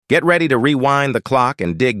Get ready to rewind the clock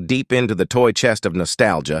and dig deep into the toy chest of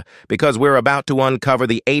nostalgia because we're about to uncover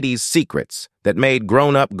the 80s secrets that made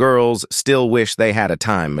grown-up girls still wish they had a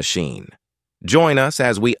time machine. Join us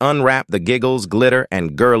as we unwrap the giggles, glitter,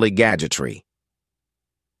 and girly gadgetry.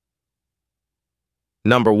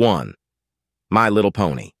 Number 1. My Little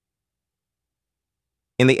Pony.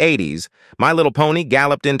 In the 80s, My Little Pony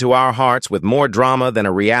galloped into our hearts with more drama than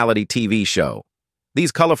a reality TV show.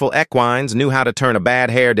 These colorful equines knew how to turn a bad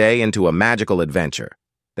hair day into a magical adventure.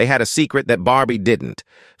 They had a secret that Barbie didn't: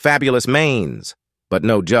 fabulous manes, but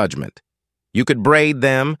no judgment. You could braid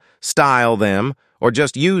them, style them, or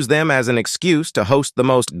just use them as an excuse to host the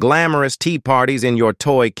most glamorous tea parties in your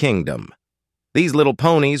toy kingdom. These little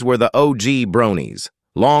ponies were the OG bronies,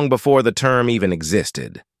 long before the term even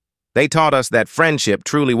existed. They taught us that friendship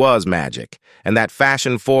truly was magic, and that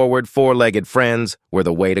fashion-forward, four-legged friends were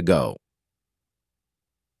the way to go.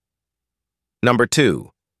 Number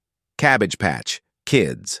 2. Cabbage Patch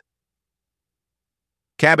Kids.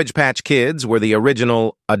 Cabbage Patch Kids were the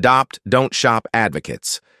original adopt, don't shop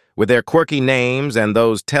advocates. With their quirky names and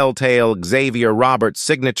those telltale Xavier Roberts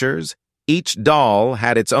signatures, each doll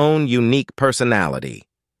had its own unique personality.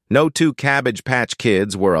 No two Cabbage Patch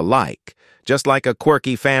Kids were alike, just like a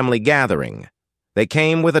quirky family gathering. They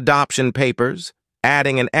came with adoption papers,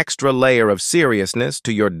 adding an extra layer of seriousness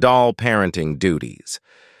to your doll parenting duties.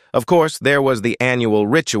 Of course, there was the annual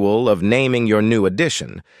ritual of naming your new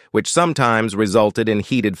addition, which sometimes resulted in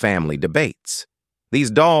heated family debates.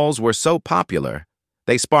 These dolls were so popular,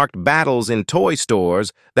 they sparked battles in toy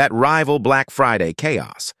stores that rival Black Friday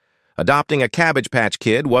chaos. Adopting a Cabbage Patch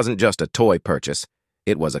Kid wasn't just a toy purchase,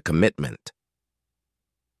 it was a commitment.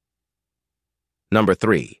 Number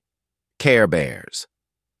 3. Care Bears.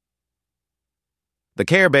 The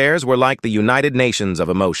Care Bears were like the United Nations of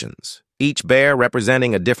emotions, each bear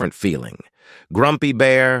representing a different feeling. Grumpy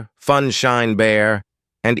Bear, Funshine Bear,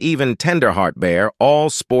 and even Tenderheart Bear all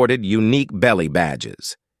sported unique belly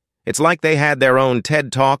badges. It's like they had their own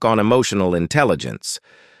TED Talk on emotional intelligence,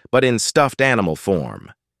 but in stuffed animal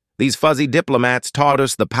form. These fuzzy diplomats taught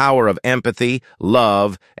us the power of empathy,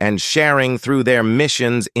 love, and sharing through their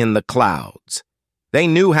missions in the clouds. They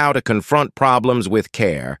knew how to confront problems with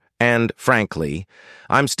care, and, frankly,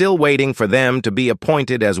 I'm still waiting for them to be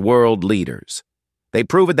appointed as world leaders. They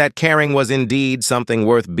proved that caring was indeed something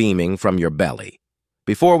worth beaming from your belly.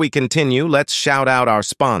 Before we continue, let's shout out our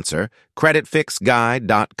sponsor,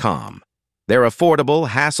 creditfixguy.com. Their affordable,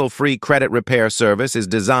 hassle-free credit repair service is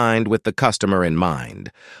designed with the customer in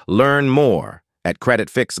mind. Learn more at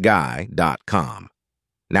creditfixguy.com.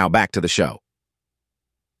 Now back to the show.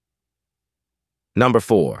 Number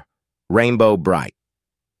 4. Rainbow Brite.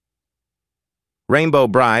 Rainbow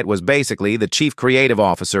Brite was basically the chief creative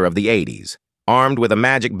officer of the 80s. Armed with a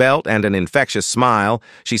magic belt and an infectious smile,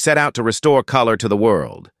 she set out to restore color to the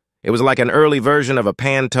world. It was like an early version of a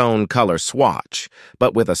Pantone color swatch,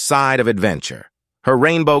 but with a side of adventure. Her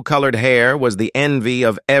rainbow-colored hair was the envy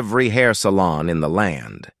of every hair salon in the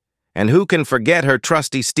land. And who can forget her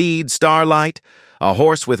trusty steed, Starlight, a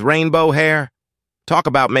horse with rainbow hair? Talk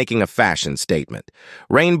about making a fashion statement.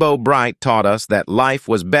 Rainbow Brite taught us that life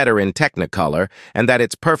was better in Technicolor and that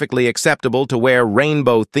it's perfectly acceptable to wear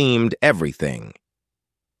rainbow-themed everything.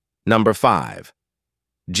 Number 5.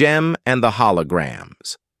 Jem and the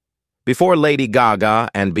Holograms. Before Lady Gaga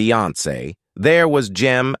and Beyoncé, there was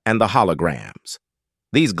Jem and the Holograms.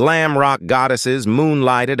 These glam rock goddesses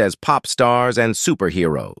moonlighted as pop stars and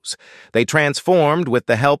superheroes. They transformed with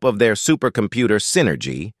the help of their supercomputer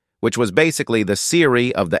Synergy, which was basically the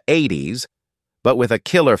Siri of the 80s, but with a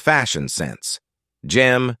killer fashion sense.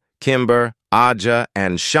 Jem, Kimber, Aja,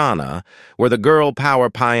 and Shauna were the girl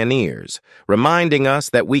power pioneers, reminding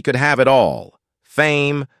us that we could have it all: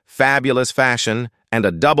 fame, fabulous fashion, and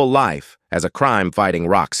a double life as a crime-fighting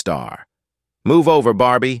rock star. Move over,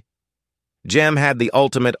 Barbie. Jem had the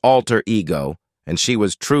ultimate alter ego, and she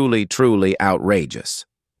was truly, truly outrageous.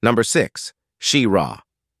 Number 6. She-Ra.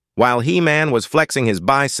 While He-Man was flexing his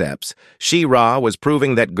biceps, She-Ra was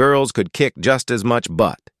proving that girls could kick just as much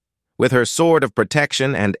butt. With her sword of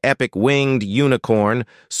protection and epic winged unicorn,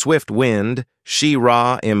 Swift Wind,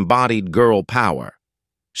 She-Ra embodied girl power.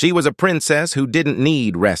 She was a princess who didn't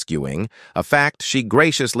need rescuing, a fact she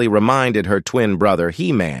graciously reminded her twin brother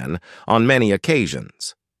He-Man on many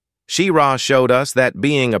occasions. She-Ra showed us that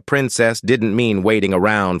being a princess didn't mean waiting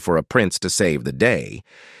around for a prince to save the day.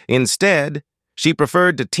 Instead, she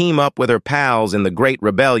preferred to team up with her pals in the Great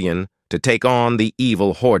Rebellion to take on the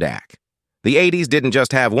evil Hordak. The 80s didn't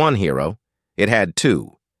just have one hero, it had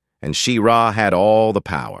two, and She-Ra had all the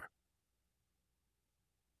power.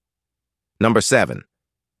 Number 7.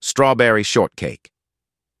 Strawberry Shortcake.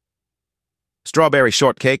 Strawberry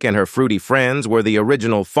Shortcake and her fruity friends were the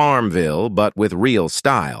original Farmville, but with real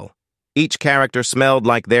style. Each character smelled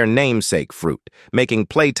like their namesake fruit, making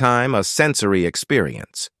playtime a sensory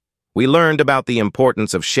experience. We learned about the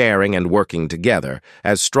importance of sharing and working together,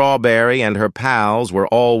 as Strawberry and her pals were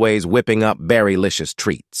always whipping up berrylicious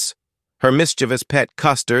treats. Her mischievous pet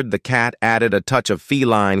Custard, the cat, added a touch of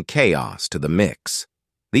feline chaos to the mix.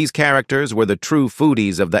 These characters were the true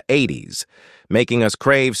foodies of the 80s, making us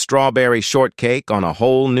crave Strawberry Shortcake on a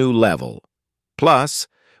whole new level. Plus,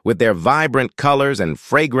 with their vibrant colors and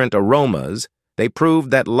fragrant aromas, they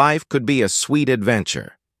proved that life could be a sweet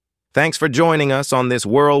adventure. Thanks for joining us on this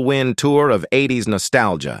whirlwind tour of 80s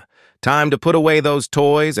nostalgia. Time to put away those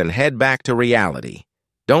toys and head back to reality.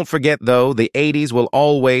 Don't forget, though, the 80s will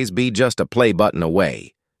always be just a play button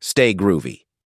away. Stay groovy.